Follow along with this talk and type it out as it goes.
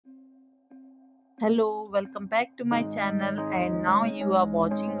Hello, welcome back to my channel, and now you are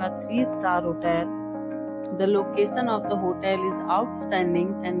watching a 3-star hotel. The location of the hotel is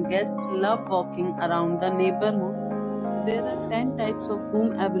outstanding and guests love walking around the neighborhood. There are 10 types of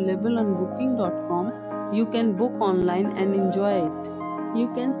room available on booking.com. You can book online and enjoy it. You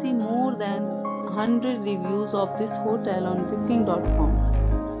can see more than 100 reviews of this hotel on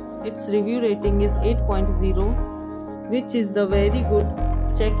booking.com. Its review rating is 8.0, which is the very good.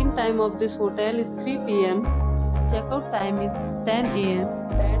 Check-in time of this hotel is 3 p.m. Check-out time is 10 a.m.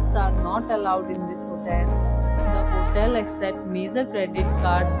 Pets are not allowed in this hotel. The hotel accepts major credit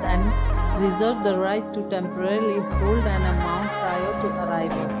cards and reserves the right to temporarily hold an amount prior to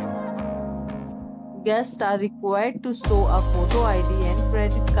arrival. Guests are required to show a photo ID and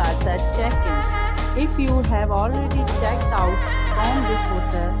credit cards at check-in. If you have already checked out from this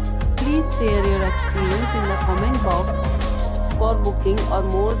hotel, please share your experience in the comment box. For booking or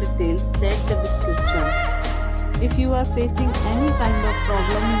more details, check the description. If you are facing any kind of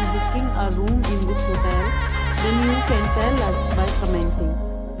problem in booking a room in this hotel, then you can tell us by commenting.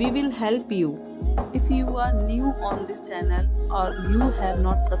 We will help you. If you are new on this channel or you have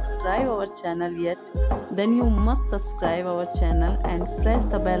not subscribed our channel yet, then you must subscribe our channel and press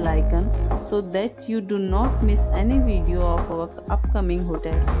the bell icon so that you do not miss any video of our upcoming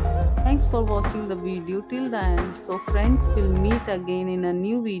hotel. Thanks for watching the video till the end. So friends, will meet again in a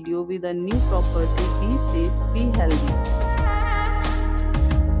new video with a new property. Be safe, be healthy.